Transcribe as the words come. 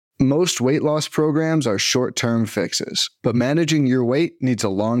Most weight loss programs are short-term fixes, but managing your weight needs a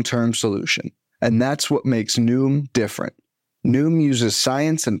long-term solution. And that's what makes Noom different. Noom uses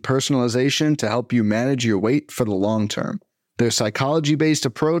science and personalization to help you manage your weight for the long term. Their psychology-based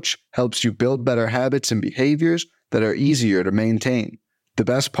approach helps you build better habits and behaviors that are easier to maintain. The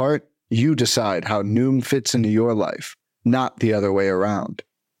best part? You decide how Noom fits into your life, not the other way around.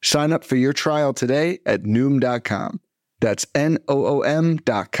 Sign up for your trial today at Noom.com. That's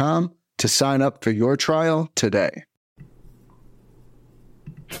Noom.com to sign up for your trial today.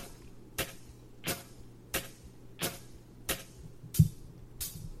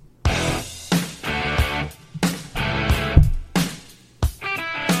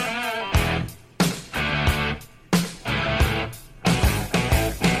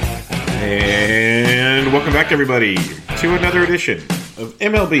 And welcome back, everybody, to another edition of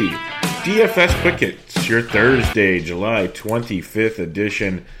MLB DFS Quick Hits, your Thursday, July 25th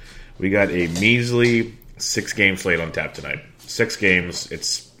edition. We got a measly 6-game slate on tap tonight. 6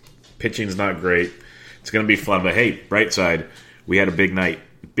 games. Pitching's not great. It's going to be fun, but hey, bright side, we had a big night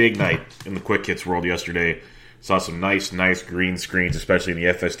in the Quick Hits world yesterday. Saw some nice green screens, especially in the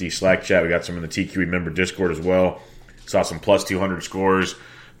FSD Slack chat. We got some in the TQE member Discord as well. Saw some plus 200 scores.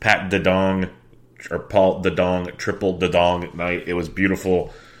 Pat Dadong, or Paul Dadong, triple Dadong night. It was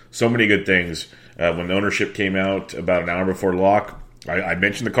beautiful. So many good things. When the ownership came out about an hour before lock, I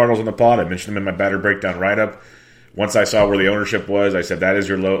mentioned the Cardinals in the pod. I mentioned them in my batter breakdown write-up. Once I saw where the ownership was, I said, that is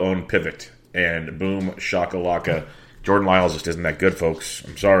your low-owned pivot. And boom, shakalaka. Jordan Lyles just isn't that good, folks.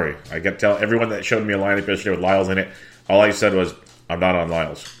 I'm sorry. I got to tell everyone that showed me a lineup yesterday with Lyles in it, all I said was, I'm not on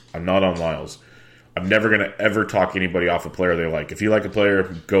Lyles. I'm not on Lyles. I'm never going to ever talk anybody off a player they like. If you like a player,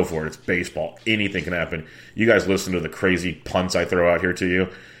 go for it. It's baseball. Anything can happen. You guys listen to the crazy punts I throw out here to you.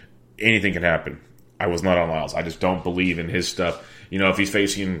 Anything can happen. I was not on Lyles. I just don't believe in his stuff. You know, if he's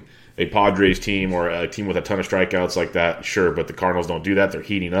facing a Padres team or a team with a ton of strikeouts like that, sure, but the Cardinals don't do that. They're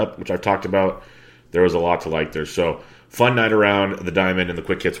heating up, which I've talked about. There was a lot to like there. So, fun night around the Diamond in the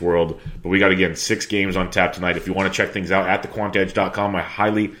Quick Hits world. But we got, again, 6 games on tap tonight. If you want to check things out at thequantedge.com, I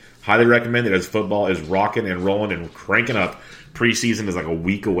highly recommend it, as football is rocking and rolling and cranking up. Preseason is like a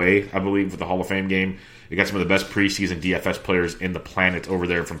week away, I believe, with the Hall of Fame game. You got some of the best preseason DFS players in the planet over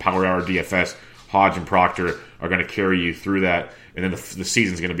there from Power Hour DFS. Hodge and Proctor are going to carry you through that. And then the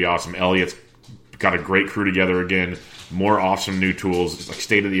season's going to be awesome. Elliott's got a great crew together again. More awesome new tools. It's like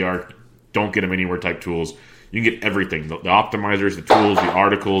state-of-the-art, don't get them anywhere type tools. You can get everything. The optimizers, the tools, the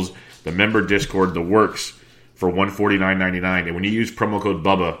articles, the member Discord, the works for $149.99. And when you use promo code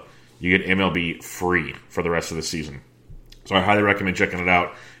BUBBA, you get MLB free for the rest of the season. So I highly recommend checking it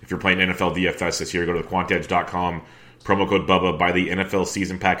out. If you're playing NFL DFS this year, go to thequantedge.com, promo code BUBBA, buy the NFL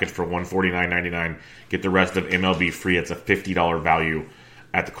season package for $149.99. Get the rest of MLB free. It's a $50 value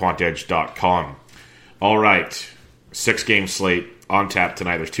at thequantedge.com. All right, 6-game slate on tap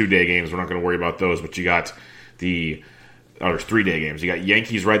tonight. There's 2-day games. We're not going to worry about those, but you got there's 3-day games. You got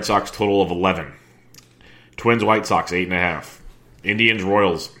Yankees, Red Sox, total of 11. Twins, White Sox, 8.5. Indians,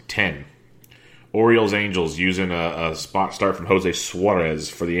 Royals, 10. Orioles, Angels, using a spot start from Jose Suarez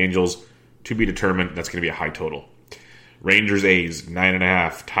for the Angels. To be determined. That's going to be a high total. Rangers, A's,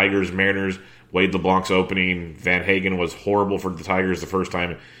 9.5. Tigers, Mariners, Wade LeBlanc's opening. Van Hagen was horrible for the Tigers the first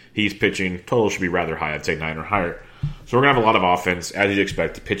time he's pitching. Total should be rather high. I'd say 9 or higher. So we're going to have a lot of offense. As you'd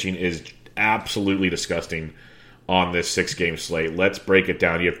expect, the pitching is absolutely disgusting on this 6-game slate. Let's break it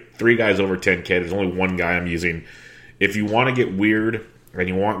down. You have 3 guys over 10K. There's only 1 guy I'm using. If you want to get weird and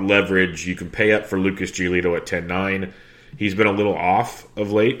you want leverage, you can pay up for Lucas Giolito at 10.9. He's been a little off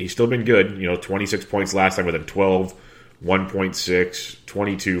of late. He's still been good. 26 points last time with him, 12, 1.6,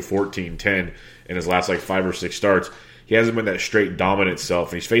 22, 14, 10 in his last 5 or 6 starts. He hasn't been that straight dominant self.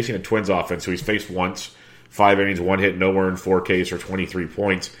 And he's facing a Twins offense, so he's faced once, 5 innings, 1 hit, no earned, 4 Ks for 23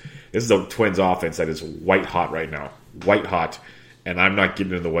 points. This is a Twins offense that is white hot right now. White hot. And I'm not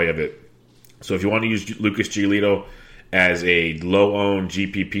getting in the way of it. So if you want to use Lucas Giolito as a low-owned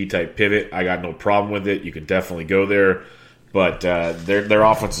GPP type pivot, I got no problem with it. You can definitely go there. But their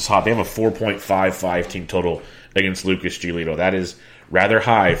offense is hot. They have a 4.55 team total against Lucas Giolito. That is rather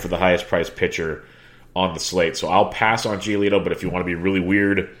high for the highest priced pitcher on the slate. So I'll pass on Giolito, but if you want to be really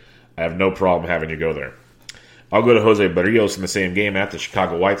weird, I have no problem having you go there. I'll go to Jose Barrios in the same game at the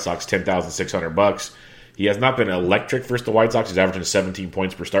Chicago White Sox, $10,600. He has not been electric versus the White Sox. He's averaging 17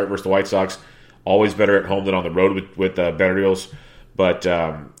 points per start versus the White Sox. Always better at home than on the road with Barrios. But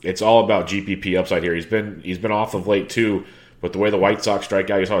it's all about GPP upside here. He's been off of late too. But the way the White Sox strike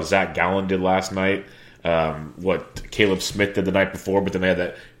out, you saw what Zach Gallen did last night. What Caleb Smith did the night before. But then they had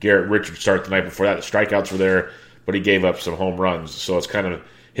that Garrett Richards start the night before that. The strikeouts were there, but he gave up some home runs. So it's kind of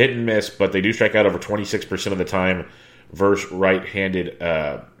hit and miss, but they do strike out over 26% of the time versus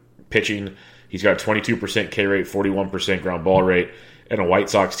right-handed pitching. He's got a 22% K rate, 41% ground ball rate, and a White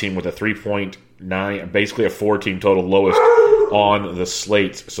Sox team with a 3.9, basically a 4-team total, lowest on the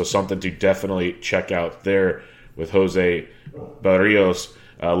slate. So something to definitely check out there with Jose Barrios.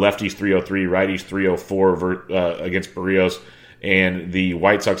 Lefties 303, righties 304 against Barrios. And the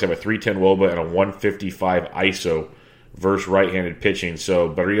White Sox have a 310 WOBA and a 155 ISO versus right-handed pitching. So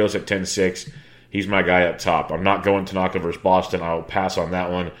Barrios at 10-6. He's my guy up top. I'm not going Tanaka versus Boston. I'll pass on that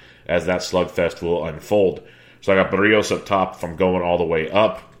one as that slugfest will unfold. So I got Barrios up top if I'm going all the way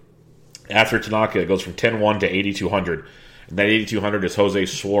up. After Tanaka, it goes from 10-1 to 8,200. And that 8,200 is Jose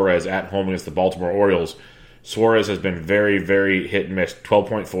Suarez at home against the Baltimore Orioles. Suarez has been very, very hit and miss.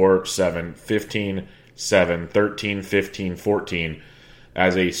 12.4, 7, 15, 7, 13, 15, 14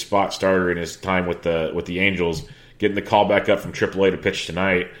 as a spot starter in his time with the Angels. Getting the call back up from AAA to pitch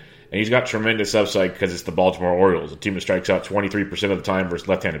tonight. And he's got tremendous upside because it's the Baltimore Orioles, a team that strikes out 23% of the time versus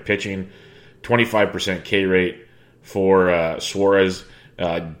left-handed pitching. 25% K rate for Suarez,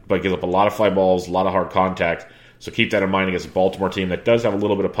 but gives up a lot of fly balls, a lot of hard contact. So keep that in mind against a Baltimore team that does have a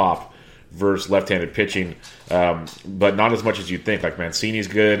little bit of pop versus left-handed pitching, but not as much as you'd think. Like Mancini's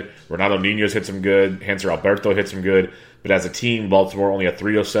good, Ronaldo Niño's hits him good, Hanser Alberto hits him good, but as a team, Baltimore only a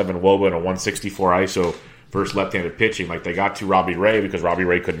 307 WOBA and a 164 ISO versus left-handed pitching. Like they got to Robbie Ray because Robbie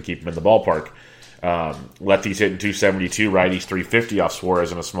Ray couldn't keep him in the ballpark. Lefties hitting 272, righties 350 off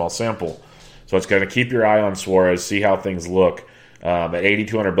Suarez in a small sample. So it's going to keep your eye on Suarez, see how things look. At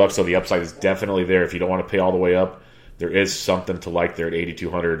 $8,200, so the upside is definitely there. If you don't want to pay all the way up, there is something to like there at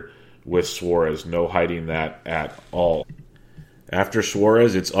 $8,200 with Suarez. No hiding that at all. After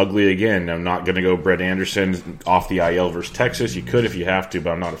Suarez, it's ugly again. I'm not going to go Brett Anderson off the IL versus Texas. You could if you have to, but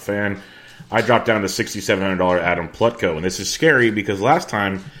I'm not a fan. I dropped down to $6,700 Adam Plutko, and this is scary because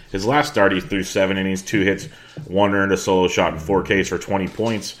his last start, he threw 7 innings, 2 hits, 1 earned, a solo shot, and 4 Ks for 20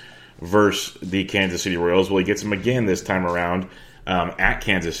 points versus the Kansas City Royals. Well, he gets him again this time around at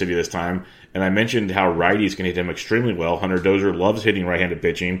Kansas City this time, and I mentioned how righties can hit him extremely well. Hunter Dozier loves hitting right-handed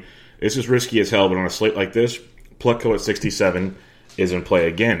pitching. This is risky as hell, but on a slate like this, Plutko at 67 is in play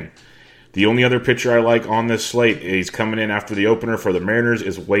again. The only other pitcher I like on this slate, he's coming in after the opener for the Mariners,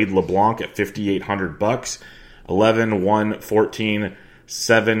 is Wade LeBlanc at $5,800. 11, 1, 14,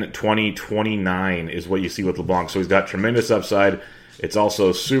 7, 20, 29 is what you see with LeBlanc. So he's got tremendous upside. It's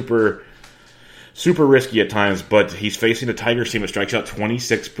also super, super risky at times, but he's facing a Tigers team that strikes out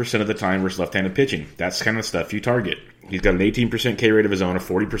 26% of the time versus left-handed pitching. That's kind of stuff you target. He's got an 18% K rate of his own, a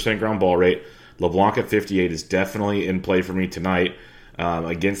 40% ground ball rate. LeBlanc at 58 is definitely in play for me tonight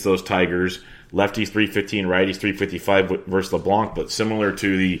against those Tigers. Lefties 315, righties 355 versus LeBlanc, but similar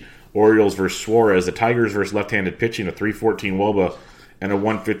to the Orioles versus Suarez, the Tigers versus left-handed pitching, a 314 WOBA and a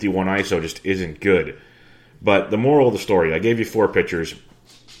 151 ISO just isn't good. But the moral of the story, I gave you 4 pitchers.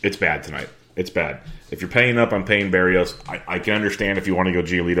 It's bad tonight. It's bad. If you're paying up, I'm paying Barrios. I can understand if you want to go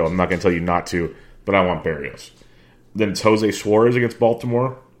Giolito. I'm not going to tell you not to, but I want Barrios. Then it's Jose Suarez against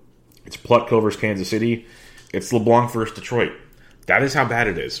Baltimore. It's Plutko versus Kansas City. It's LeBlanc versus Detroit. That is how bad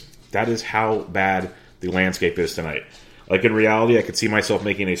it is. That is how bad the landscape is tonight. Like in reality, I could see myself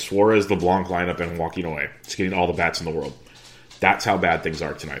making a Suarez-LeBlanc lineup and walking away. Just getting all the bats in the world. That's how bad things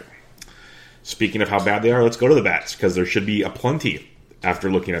are tonight. Speaking of how bad they are, let's go to the bats, because there should be a plenty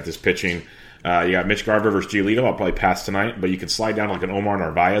after looking at this pitching. You got Mitch Garver versus Giolito. I'll probably pass tonight, but you can slide down like an Omar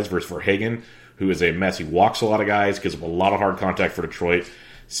Narvaez versus Verhagen, who is a mess. He walks a lot of guys, gives up a lot of hard contact for Detroit.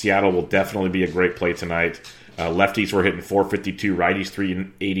 Seattle will definitely be a great play tonight. Lefties were hitting 452, righties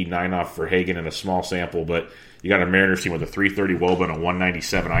 389 off Verhagen in a small sample, but you got a Mariners team with a 330 WOBA and a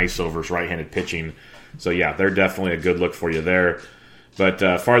 197 ISO versus right-handed pitching. So yeah, they're definitely a good look for you there.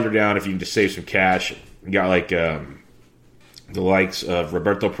 But farther down, if you can just save some cash, you got like the likes of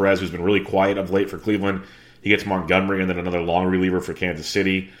Roberto Perez, who's been really quiet of late for Cleveland. He gets Montgomery and then another long reliever for Kansas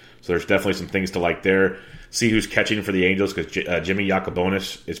City. So there's definitely some things to like there. See who's catching for the Angels, because Jimmy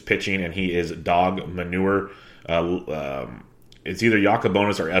Yacobonis is pitching and he is dog manure. It's either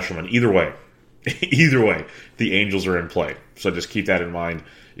Yacobonis or Eshelman. Either way, the Angels are in play. So just keep that in mind.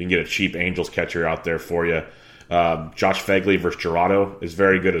 You can get a cheap Angels catcher out there for you. Josh Phegley versus Jurado is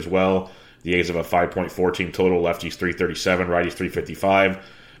very good as well. The A's have a 5.14 total. Lefties 337, righties 355.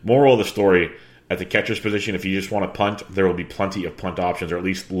 Moral of the story, at the catcher's position, if you just want to punt, there will be plenty of punt options, or at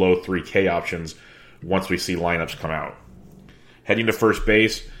least low 3K options, once we see lineups come out. Heading to first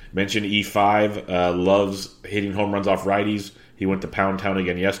base, mentioned E5, loves hitting home runs off righties. He went to Pound Town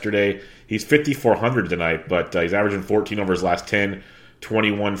again yesterday. He's 5,400 tonight, but he's averaging 14 over his last 10,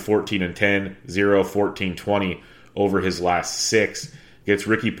 21, 14, and 10, 0, 14, 20 over his last 6. Gets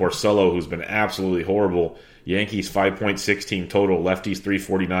Ricky Porcello, who's been absolutely horrible. Yankees 5.16 total, lefties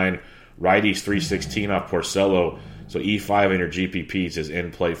 349, righties 316 off Porcello. So E5 in your GPPs is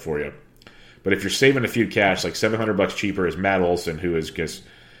in play for you. But if you're saving a few cash, like $700 cheaper is Matt Olson, who is just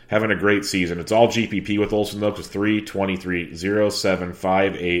having a great season. It's all GPP with Olson, though, because 3, 23, 0, 7,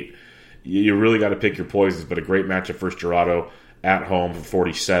 5, 8. You really got to pick your poisons, but a great matchup for Gerardo at home for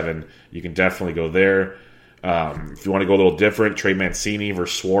 47. You can definitely go there. If you want to go a little different, Trey Mancini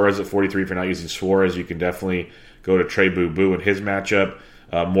versus Suarez at 43. If you're not using Suarez, you can definitely go to Trey Boo Boo in his matchup.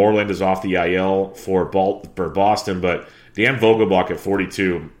 Moreland is off the IL for Boston, but Dan Vogelbach at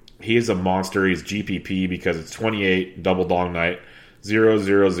 42. He is a monster. He's GPP because it's 28 double dong night,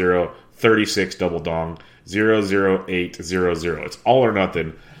 0-0-0, 36 double dong, 0-0-8-0-0. It's all or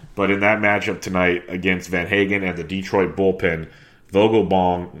nothing. But in that matchup tonight against Van Hagen and the Detroit bullpen,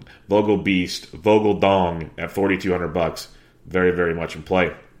 Vogelbong, Vogelbeast, Vogeldong at $4,200. Very, very much in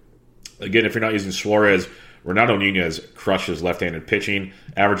play. Again, if you're not using Suarez, Renato Nunez crushes left-handed pitching,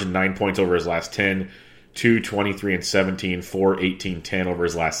 averaging 9 points over his last 10, 2, 23, and 17, 4, 18, 10 over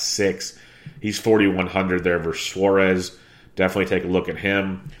his last 6. He's 4,100 there versus Suarez. Definitely take a look at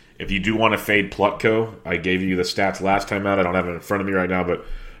him. If you do want to fade Plutko, I gave you the stats last time out. I don't have it in front of me right now, but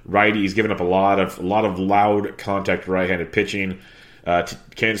righty, he's given up a lot of loud contact right-handed pitching.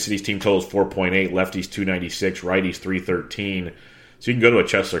 Kansas City's team total is 4.8, lefties 296, righties 313. So you can go to a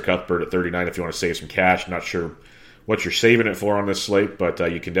Chester Cuthbert at 39 if you want to save some cash. Not sure what you're saving it for on this slate, but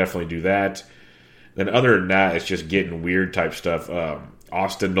you can definitely do that. Then other than that, it's just getting weird type stuff.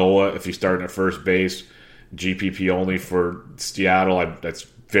 Austin Nola, if he's starting at first base, GPP only for Seattle. That's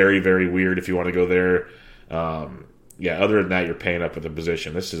very, very weird if you want to go there. Other than that, you're paying up at the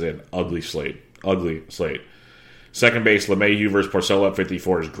position. This is an ugly slate. Ugly slate. Second base, LeMahieu versus Porcello at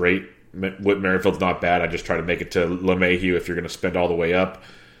 54 is great. Whit Merrifield's not bad. I just try to make it to LeMahieu if you're going to spend all the way up.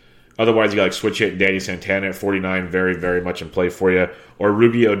 Otherwise, you got like switch hit Danny Santana at 49, very, very much in play for you. Or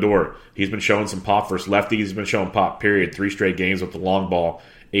Ruby Odor. He's been showing some pop versus lefties. He's been showing pop, period. 3 straight games with the long ball,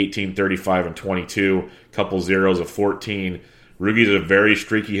 18, 35, and 22. Couple zeros of 14. Ruby's a very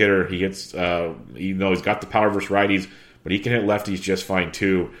streaky hitter. He hits, he's got the power versus righties, but he can hit lefties just fine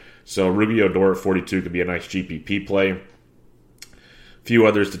too. So Ruby Odor at 42 could be a nice GPP play. A few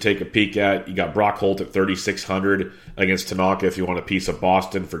others to take a peek at. You got Brock Holt at 3,600 against Tanaka. If you want a piece of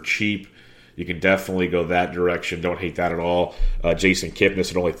Boston for cheap, you can definitely go that direction. Don't hate that at all. Jason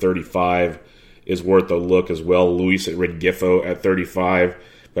Kipnis at only 35 is worth a look as well. Luis at Rengifo at 35.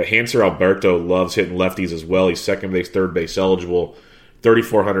 But Hanser Alberto loves hitting lefties as well. He's second base, third base eligible.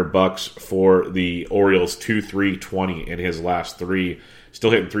 $3,400 for the Orioles, 2-3-20 in his last 3. Still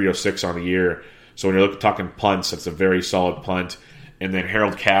hitting 306 on the year. So when you're talking punts, that's a very solid punt. And then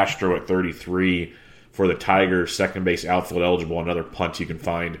Harold Castro at 33 for the Tigers, second base outfield eligible. Another punt you can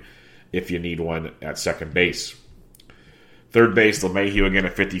find if you need one at second base. Third base, LeMahieu again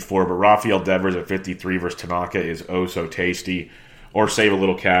at 54. But Rafael Devers at 53 versus Tanaka is oh so tasty. Or save a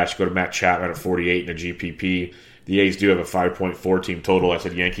little cash. Go to Matt Chapman at 48 in a GPP. The A's do have a 5.4 team total. I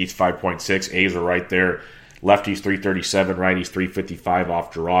said Yankees 5.6. A's are right there. Lefties 337, righties 355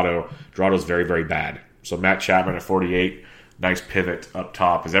 off Gerardo. Gerardo's very, very bad. So Matt Chapman at 48. Nice pivot up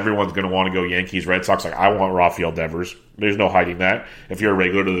top. As everyone's going to want to go Yankees, Red Sox. Like, I want Rafael Devers. There's no hiding that. If you're a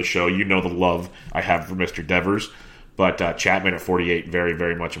regular to the show, you know the love I have for Mr. Devers. But Chapman at 48, very,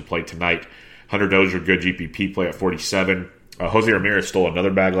 very much in play tonight. Hunter Dozier, good GPP play at 47. Jose Ramirez stole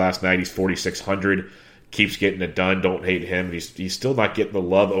another bag last night. He's 4,600. Keeps getting it done. Don't hate him. He's still not getting the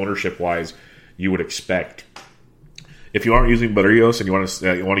love ownership-wise you would expect. If you aren't using Barrios and you want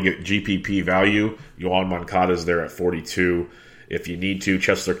to get GPP value, Yohan Moncada's there at 42. If you need to,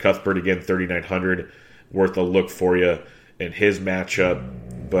 Chester Cuthbert again, 3,900. Worth a look for you in his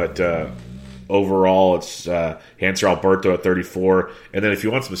matchup. But overall, it's Hanser Alberto at 34. And then if you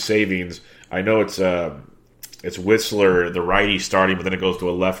want some savings, I know it's Whistler, the righty starting, but then it goes to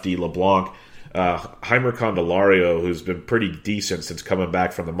a lefty, LeBlanc. Heimer Candelario, who's been pretty decent since coming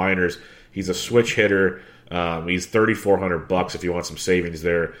back from the minors. He's a switch hitter. He's $3,400 if you want some savings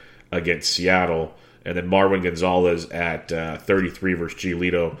there against Seattle. And then Marwin Gonzalez at 33 versus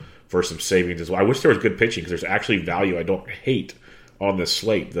Giolito for some savings as well. I wish there was good pitching because there's actually value I don't hate on this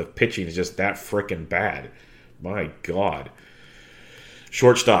slate. The pitching is just that freaking bad. My God.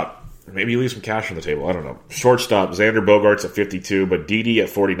 Shortstop. Maybe you leave some cash on the table. I don't know. Shortstop, Xander Bogaerts at 52, but Didi at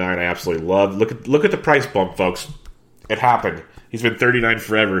 49 I absolutely love. Look at the price bump, folks. It happened. He's been 39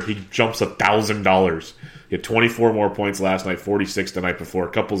 forever. He jumps $1,000. He had 24 more points last night, 46 the night before.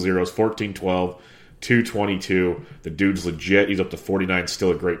 A couple zeros, 14-12, 222. The dude's legit. He's up to 49.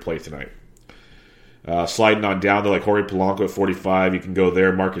 Still a great play tonight. Sliding on down to like Jorge Polanco at 45, you can go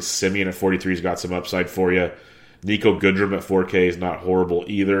there. Marcus Semien at 43 has got some upside for you. Nico Goodrum at 4K is not horrible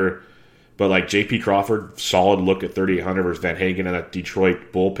either. But like JP Crawford, solid look at 3,800 versus Van Hagen in that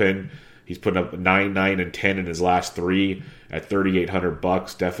Detroit bullpen. He's putting up 9, 9, and 10 in his last 3 at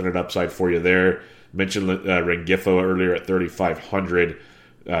 $3,800. Definite upside for you there. Mentioned Rengifo earlier at 3,500.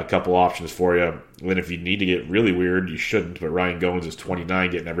 A couple options for you. And then if you need to get really weird, you shouldn't. But Ryan Goins is 29,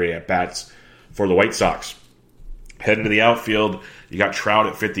 getting every at bats for the White Sox. Heading to the outfield, you got Trout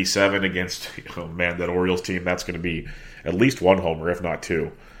at 57 against, oh man, that Orioles team. That's going to be at least one homer, if not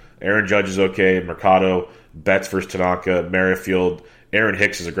two. Aaron Judge is okay. Mercado, Betts versus Tanaka, Merrifield. Aaron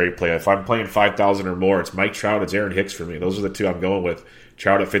Hicks is a great play. If I'm playing 5,000 or more, it's Mike Trout, it's Aaron Hicks for me. Those are the two I'm going with.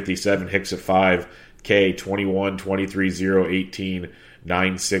 Trout at 57, Hicks at 5, K 21, 23, 0, 18,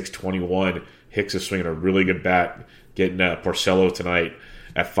 9, 6, 21. Hicks is swinging a really good bat, getting Porcello tonight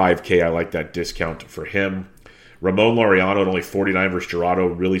at 5K. I like that discount for him. Ramon Laureano at only 49 versus Gerardo.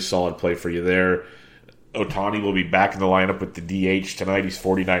 Really solid play for you there. Ohtani will be back in the lineup with the DH tonight. He's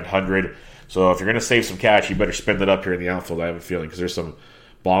 4,900. So if you're going to save some cash, you better spend it up here in the outfield, I have a feeling, because there's some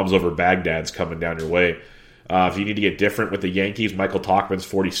bombs over Baghdad's coming down your way. If you need to get different with the Yankees, Michael Tauchman's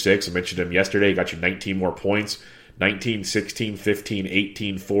 46. I mentioned him yesterday. He got you 19 more points. 19, 16, 15,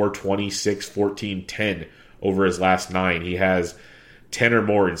 18, 4, 26, 14, 10 over his last 9. He has 10 or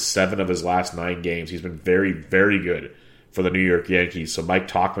more in 7 of his last 9 games. He's been very, very good for the New York Yankees. So Mike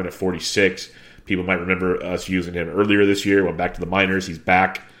Tauchman at 46. People might remember us using him earlier this year. Went back to the minors. He's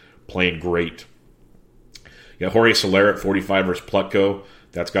back playing great. You got Jorge Soler at 45 versus Plutko.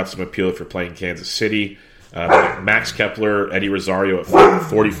 That's got some appeal if you're playing Kansas City. Max Kepler, Eddie Rosario at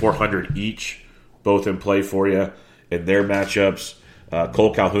 4,400 each. Both in play for you in their matchups.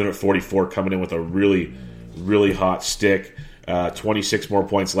 Cole Calhoun at 44 coming in with a really, really hot stick. 26 more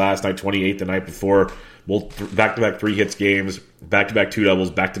points last night, 28 the night before. Back-to-back 3-hits games, back-to-back 2 doubles,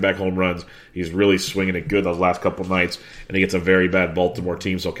 back-to-back home runs. He's really swinging it good those last couple nights, and he gets a very bad Baltimore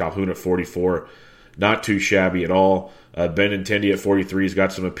team, so Calhoun at 44, not too shabby at all. Benintendi at 43 has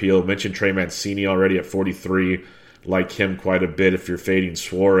got some appeal. Mentioned Trey Mancini already at 43. Like him quite a bit if you're fading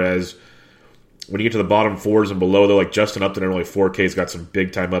Suarez. When you get to the bottom 4s and below, though, like Justin Upton at only 4K has got some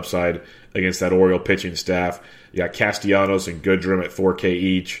big-time upside against that Oriole pitching staff. You got Castellanos and Goodrum at 4K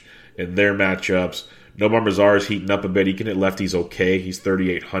each in their matchups. Nomar Mazar is heating up a bit. He can hit lefties okay. He's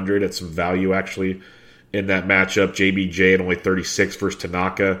 3,800 at some value, actually, in that matchup. JBJ at only 36 versus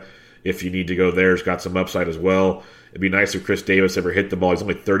Tanaka. If you need to go there, he's got some upside as well. It'd be nice if Chris Davis ever hit the ball. He's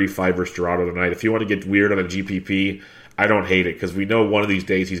only 35 versus Gerardo tonight. If you want to get weird on a GPP, I don't hate it because we know one of these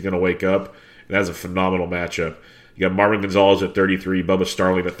days he's going to wake up, and that's a phenomenal matchup. You got Marvin Gonzalez at 33, Bubba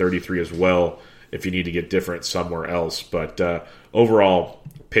Starling at 33 as well if you need to get different somewhere else. But overall,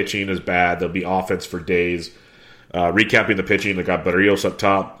 pitching is bad. There'll be offense for days. Recapping the pitching, they got Barrios up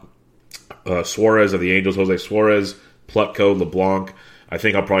top, Suarez of the Angels, Jose Suarez, Plutko, LeBlanc. I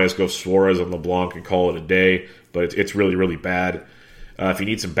think I'll probably just go Suarez and LeBlanc and call it a day, but it's really, really bad. If you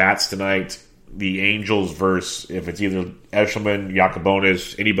need some bats tonight, the Angels versus, if it's either Eshelman,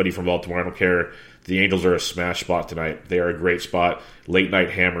 Yacobonis, anybody from Baltimore, I don't care. The Angels are a smash spot tonight. They are a great spot. Late night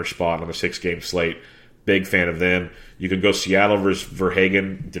hammer spot on a 6-game slate. Big fan of them. You can go Seattle versus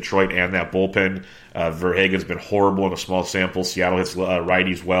Verhagen, Detroit, and that bullpen. Verhagen's been horrible in a small sample. Seattle hits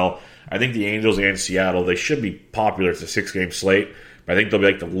righties well. I think the Angels and Seattle, they should be popular. It's a 6-game slate. But I think they'll be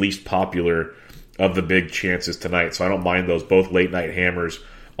like the least popular of the big chances tonight. So I don't mind those. Both late night hammers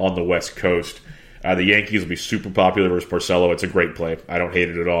on the West Coast. The Yankees will be super popular versus Porcello. It's a great play. I don't hate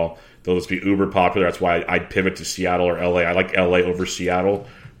it at all. They'll just be uber popular. That's why I'd pivot to Seattle or LA. I like LA over Seattle,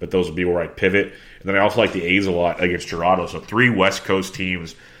 but those will be where I'd pivot. And then I also like the A's a lot against Gerardo. So 3 West Coast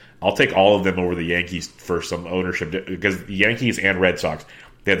teams. I'll take all of them over the Yankees for some ownership because the Yankees and Red Sox,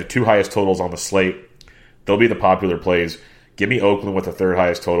 they have the 2 highest totals on the slate. They'll be the popular plays. Give me Oakland with the 3rd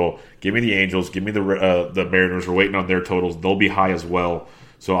highest total. Give me the Angels. Give me the Mariners. We're waiting on their totals. They'll be high as well.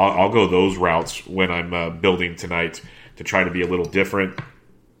 So I'll go those routes when I'm building tonight to try to be a little different.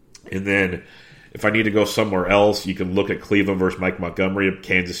 And then if I need to go somewhere else, you can look at Cleveland versus Mike Montgomery,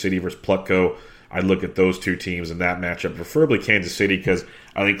 Kansas City versus Plutko. I'd look at those 2 teams in that matchup, preferably Kansas City because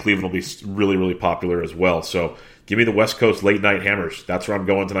I think Cleveland will be really, really popular as well. So give me the West Coast late night hammers. That's where I'm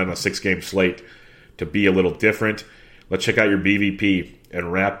going tonight on a 6-game slate to be a little different. Let's check out your BVP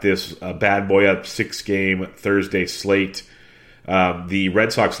and wrap this bad boy up 6-game Thursday slate. The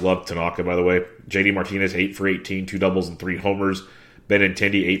Red Sox love Tanaka, by the way. JD Martinez, 8 for 18, 2 doubles and 3 homers.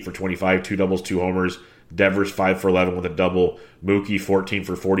 Benintendi, 8 for 25, 2 doubles, 2 homers. Devers, 5 for 11 with a double. Mookie, 14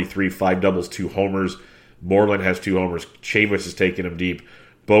 for 43, 5 doubles, 2 homers. Moreland has 2 homers. Chavis is taking him deep.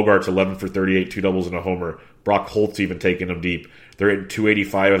 Bogart's 11 for 38, 2 doubles and a homer. Brock Holt's even taking them deep. They're hitting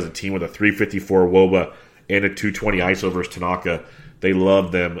 285 as a team with a 354 WOBA and a 220 ISO versus Tanaka. They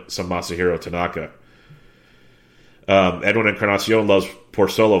love them some Masahiro Tanaka. Edwin Encarnacion loves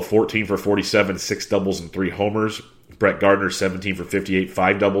Porcello, 14 for 47, 6 doubles and 3 homers. Brett Gardner, 17 for 58,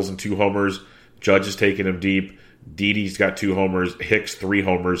 5 doubles and 2 homers. Judge is taking him deep. Didi's got 2 homers. Hicks, 3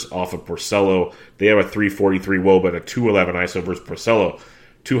 homers off of Porcello. They have a 343 WOBA and a 211 ISO versus Porcello.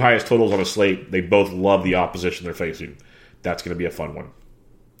 2 highest totals on a slate. They both love the opposition they're facing. That's going to be a fun one.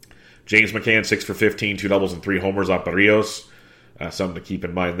 James McCann, 6 for 15, 2 doubles and 3 homers off Barrios. Something to keep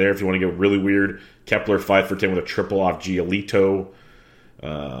in mind there if you want to get really weird. Kepler, 5 for 10 with a triple off Giolito.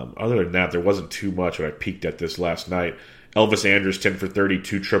 Other than that, there wasn't too much when I peeked at this last night. Elvis Andrus, 10 for 30,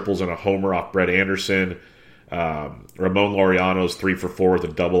 2 triples and a homer off Brett Anderson. Ramon Laureano's 3 for 4 with a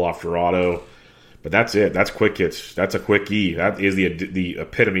double off Dorado. But that's it. That's quick hits. That's a quickie. That is the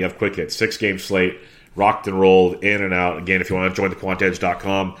epitome of quick hits. 6-game slate, rocked and rolled, in and out. Again, if you want to join the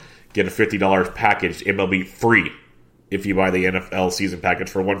quantedge.com, get a $50 package, MLB free. If you buy the NFL season package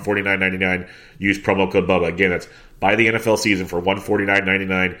for $149.99, use promo code BUBBA. Again, that's buy the NFL season for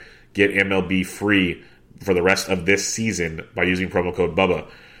 $149.99, get MLB free for the rest of this season by using promo code BUBBA.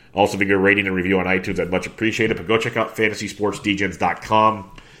 Also, if you get a rating and review on iTunes, I'd much appreciate it. But go check out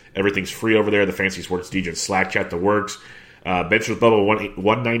fantasysportsdegens.com. Everything's free over there. The Fantasy Sports Degens Slack chat that works. Bench with Bubba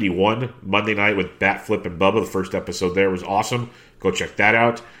 191 Monday night with Bat Flip and Bubba. The first episode there was awesome. Go check that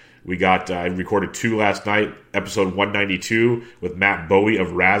out. We got, I recorded 2 last night, episode 192 with Matt Bowie of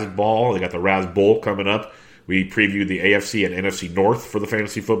Razzball. They got the Razz Bowl coming up. We previewed the AFC and NFC North for the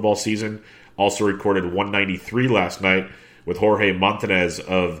fantasy football season. Also recorded 193 last night with Jorge Montanez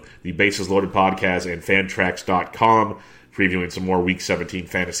of the Bases Loaded podcast and Fantrax.com, previewing some more Week 17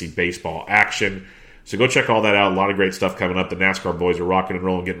 fantasy baseball action. So go check all that out. A lot of great stuff coming up. The NASCAR boys are rocking and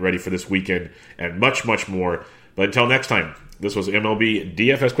rolling, getting ready for this weekend, and much, much more. But until next time, this was MLB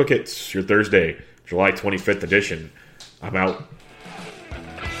DFS Quick Hits, your Thursday, July 25th edition. I'm out.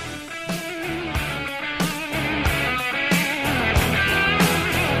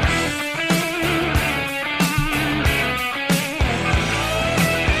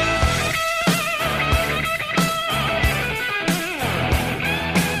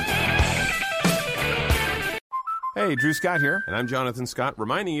 Hey, Drew Scott here, and I'm Jonathan Scott,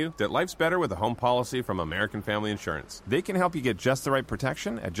 reminding you that life's better with a home policy from American Family Insurance. They can help you get just the right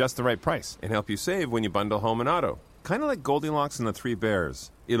protection at just the right price and help you save when you bundle home and auto. Kind of like Goldilocks and the Three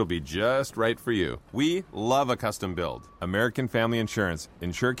Bears. It'll be just right for you. We love a custom build. American Family Insurance.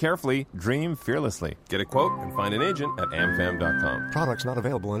 Insure carefully, dream fearlessly. Get a quote and find an agent at amfam.com. Products not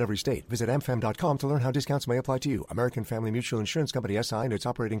available in every state. Visit amfam.com to learn how discounts may apply to you. American Family Mutual Insurance Company, SI, and its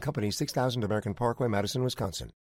operating company, 6000 American Parkway, Madison, Wisconsin.